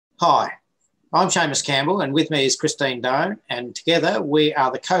Hi, I'm Seamus Campbell, and with me is Christine Doe, and together we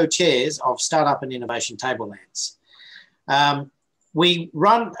are the co-chairs of Startup and Innovation Tablelands. We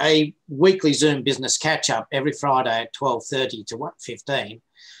run a weekly Zoom business catch-up every Friday at 12:30 to 1:15,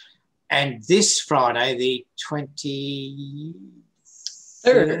 and this Friday, the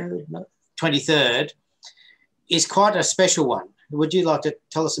 23rd, is quite a special one. Would you like to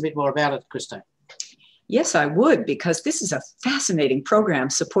tell us a bit more about it, Christine? Yes, I would, because this is a fascinating program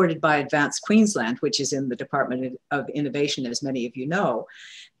supported by Advanced Queensland, which is in the Department of Innovation, as many of you know.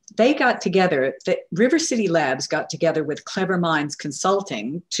 They got together, the River City Labs got together with CleverMinds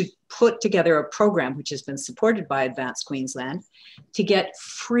Consulting to put together a program which has been supported by Advanced Queensland to get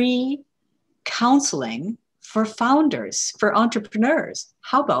free counseling for founders, for entrepreneurs.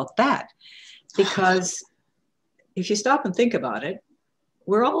 How about that? Because if you stop and think about it,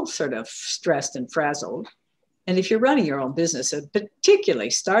 we're all sort of stressed and frazzled. And if you're running your own business, and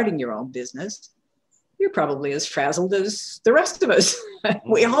particularly starting your own business, you're probably as frazzled as the rest of us.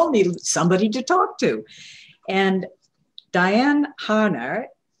 We all need somebody to talk to. And Diane Harner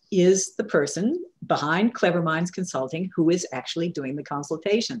is the person behind CleverMinds Consulting who is actually doing the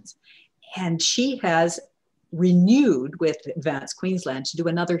consultations. And she has renewed with Advanced Queensland to do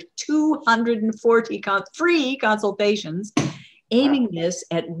another 240 free consultations, aiming this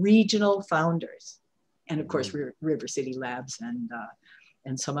at regional founders, and of course River City Labs and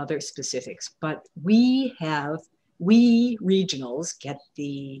some other specifics. But we regionals get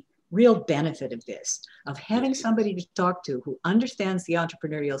the real benefit of this, of having somebody to talk to who understands the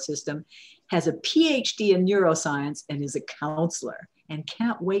entrepreneurial system, has a PhD in neuroscience, and is a counselor, and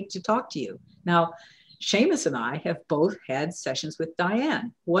can't wait to talk to you. Now, Seamus and I have both had sessions with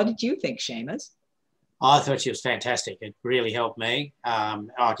Diane. What did you think, Seamus? I thought she was fantastic. It really helped me.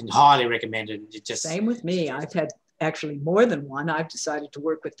 I can highly recommend it. Same with me. I've had actually more than one. I've decided to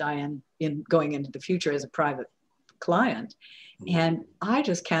work with Diane in going into the future as a private client. And I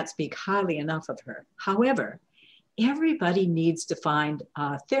just can't speak highly enough of her. However, everybody needs to find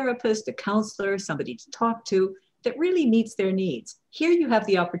a therapist, a counselor, somebody to talk to that really meets their needs. Here you have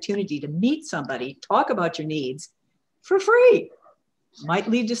the opportunity to meet somebody, talk about your needs for free. Might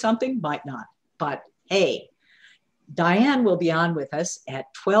lead to something, might not. But hey, Diane will be on with us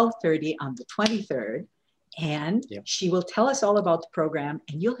at 12:30 on the 23rd, and she will tell us all about the program,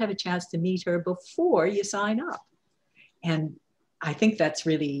 and you'll have a chance to meet her before you sign up. And I think that's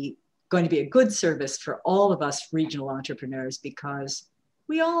really going to be a good service for all of us regional entrepreneurs, because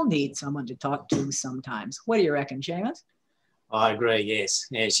we all need someone to talk to sometimes. What do you reckon, Seamus? I agree, yes.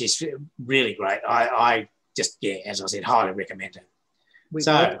 Yeah, she's really great. I just, as I said, highly recommend it. We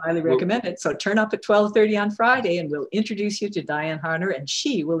highly recommend it. So turn up at 12:30 on Friday, and we'll introduce you to Diane Harner, and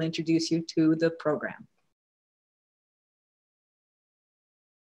she will introduce you to the program.